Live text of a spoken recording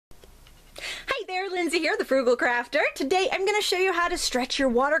Lindsay here, the Frugal Crafter. Today I'm going to show you how to stretch your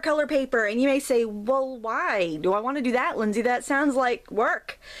watercolor paper. And you may say, well, why do I want to do that, Lindsay? That sounds like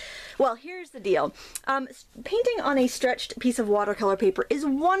work. Well, here's the deal. Painting on a stretched piece of watercolor paper is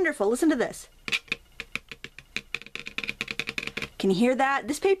wonderful. Listen to this. Can you hear that?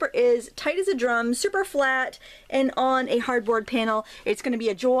 This paper is tight as a drum, super flat, and on a hardboard panel. It's going to be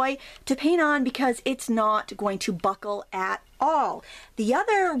a joy to paint on because it's not going to buckle at all. The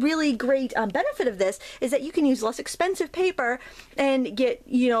other really great benefit of this is that you can use less expensive paper and get,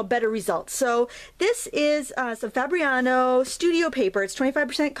 better results. So this is some Fabriano studio paper. It's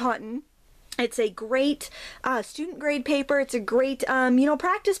 25% cotton. It's a great student grade paper. It's a great,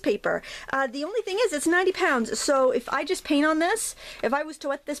 practice paper. The only thing is it's 90 pounds. So if I just paint on this, if I was to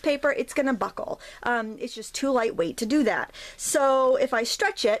wet this paper, it's going to buckle. It's just too lightweight to do that. So if I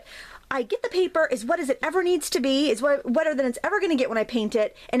stretch it, I get the paper as wet as it ever needs to be, as wetter than it's ever going to get when I paint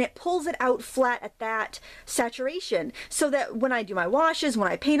it, and it pulls it out flat at that saturation so that when I do my washes,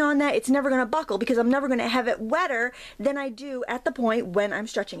 when I paint on that, it's never going to buckle because I'm never going to have it wetter than I do at the point when I'm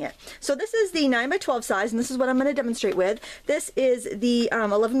stretching it. So this is the 9x12 size, and this is what I'm going to demonstrate with. This is the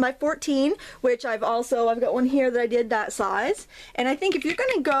 11x14, which I've got one here that I did that size. And I think if you're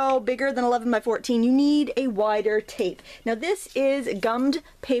going to go bigger than 11x14, you need a wider tape. Now this is gummed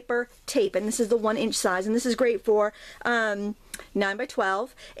paper tape, and this is the 1-inch size, and this is great for 9x12,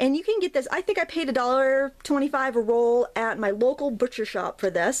 and you can get this. I think I paid $1.25 a roll at my local butcher shop for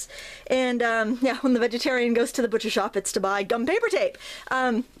this, and yeah, when the vegetarian goes to the butcher shop, it's to buy gum paper tape.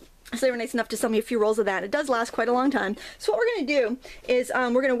 So they were nice enough to sell me a few rolls of that. It does last quite a long time. So what we're going to do is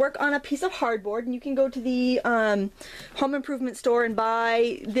we're going to work on a piece of hardboard, and you can go to the home improvement store and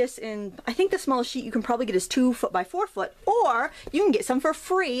buy this in, I think the smallest sheet you can probably get is 2 foot by 4 foot, or you can get some for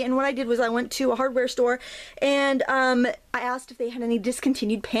free. And what I did was I went to a hardware store and I asked if they had any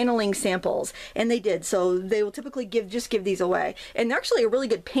discontinued paneling samples, and they did. So they will typically just give these away. And they're actually a really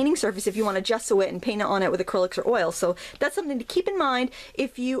good painting surface if you want to gesso it and paint it on it with acrylics or oil. So that's something to keep in mind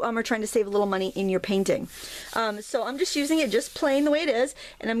if you are trying to save a little money in your painting. So I'm just using it just plain the way it is,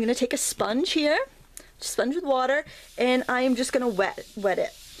 and I'm going to take a sponge here, sponge with water, and I am just going to wet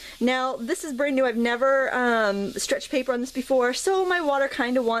it. Now this is brand new. I've never stretched paper on this before, so my water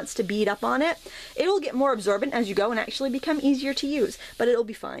kind of wants to bead up on it. It'll get more absorbent as you go and actually become easier to use, but it'll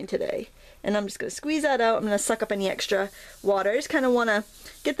be fine today. And I'm just going to squeeze that out. I'm going to suck up any extra water. I just kind of want to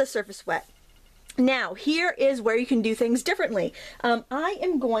get the surface wet. Now, here is where you can do things differently. I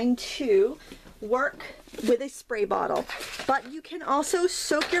am going to work with a spray bottle, but you can also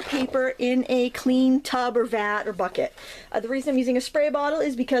soak your paper in a clean tub or vat or bucket. The reason I'm using a spray bottle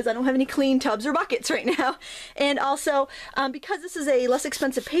is because I don't have any clean tubs or buckets right now, and also because this is a less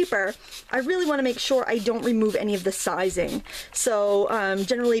expensive paper, I really want to make sure I don't remove any of the sizing. So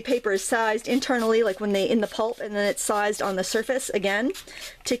generally paper is sized internally, like when in the pulp, and then it's sized on the surface again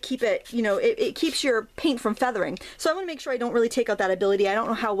to keep it, it keeps your paint from feathering. So I want to make sure I don't really take out that ability. I don't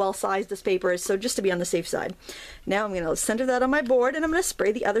know how well sized this paper is, so just to be on the safe side. Now I'm going to center that on my board, and I'm going to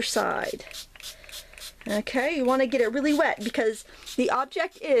spray the other side. Okay, you want to get it really wet because the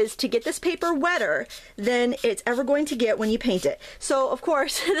object is to get this paper wetter than it's ever going to get when you paint it. So of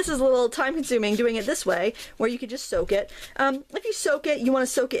course this is a little time consuming doing it this way, where you could just soak it. If you soak it, you want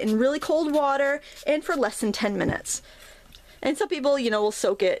to soak it in really cold water and for less than 10 minutes. And some people, will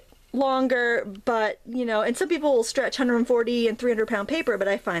soak it longer, but and some people will stretch 140 and 300 pound paper, but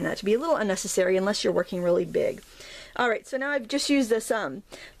I find that to be a little unnecessary unless you're working really big. Alright, so now I've just used this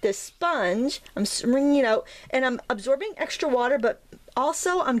this sponge. I'm wringing it out, and I'm absorbing extra water, but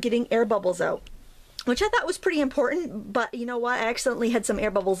also I'm getting air bubbles out, which I thought was pretty important. But you know what, I accidentally had some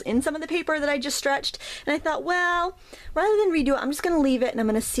air bubbles in some of the paper that I just stretched, and I thought, well, rather than redo it, I'm just going to leave it, and I'm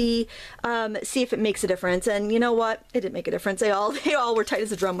going to see if it makes a difference. And you know what, it didn't make a difference. They all were tight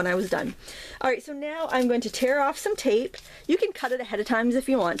as a drum when I was done. Alright, so now I'm going to tear off some tape. You can cut it ahead of time if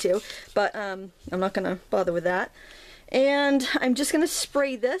you want to, but I'm not going to bother with that. And I'm just going to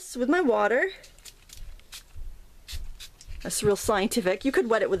spray this with my water. That's real scientific. You could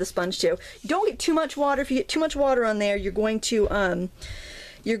wet it with a sponge too. Don't get too much water. If you get too much water on there, you're going to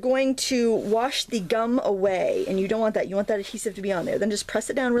wash the gum away, and you don't want that. You want that adhesive to be on there. Then just press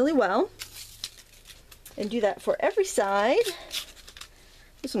it down really well, and do that for every side.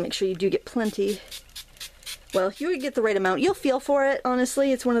 Just want to make sure you do get plenty. Well, if you get the right amount, you'll feel for it.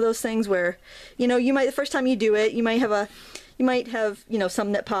 Honestly, it's one of those things where, you might, the first time you do it, you might have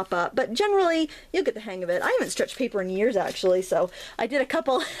some that pop up, but generally you'll get the hang of it. I haven't stretched paper in years actually, so I did a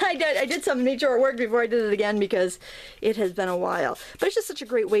couple. I did some, made sure it worked before I did it again because it has been a while. But it's just such a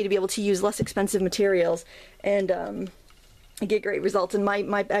great way to be able to use less expensive materials and I get great results. And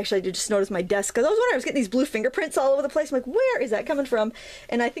actually I just noticed my desk, because I was wondering, I was getting these blue fingerprints all over the place. I'm like, where is that coming from?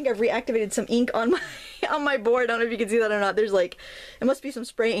 And I think I've reactivated some ink on my board. I don't know if you can see that or not. There's like, it must be some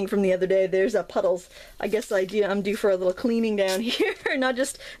spray ink from the other day. There's puddles. I guess I'm due for a little cleaning down here. not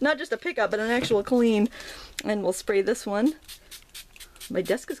just a pickup, but an actual clean. And we'll spray this one. My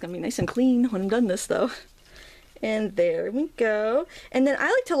desk is gonna be nice and clean when I'm done this though. And there we go. And then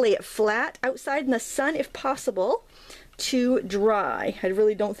I like to lay it flat outside in the sun if possible, to dry. I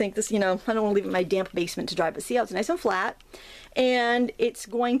really don't think this, I don't want to leave it in my damp basement to dry, but see how it's nice and flat. And it's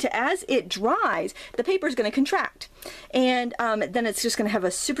going to, as it dries, the paper is going to contract. And then it's just going to have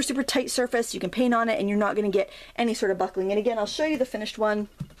a super, super tight surface. You can paint on it and you're not going to get any sort of buckling. And again, I'll show you the finished one.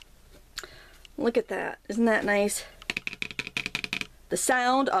 Look at that. Isn't that nice? The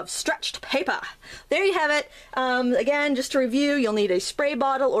sound of stretched paper. There you have it. Again, just to review, you'll need a spray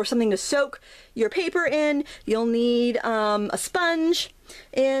bottle or something to soak your paper in. You'll need a sponge,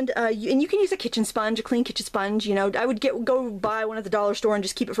 and you can use a kitchen sponge, a clean kitchen sponge. I would go buy one at the dollar store and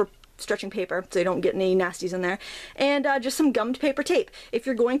just keep it for stretching paper so you don't get any nasties in there, and just some gummed paper tape. If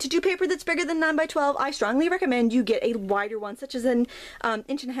you're going to do paper that's bigger than 9 by 12, I strongly recommend you get a wider one, such as an 1.5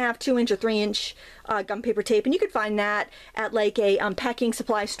 inch, 2 inch, or 3 inch gum paper tape, and you could find that at like a packing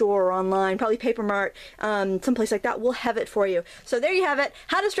supply store or online, probably Paper Mart, someplace like that will have it for you. So there you have it,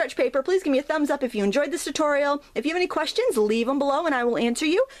 how to stretch paper. Please give me a thumbs up if you enjoyed this tutorial. If you have any questions, leave them below and I will answer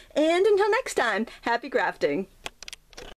you. And until next time, happy crafting.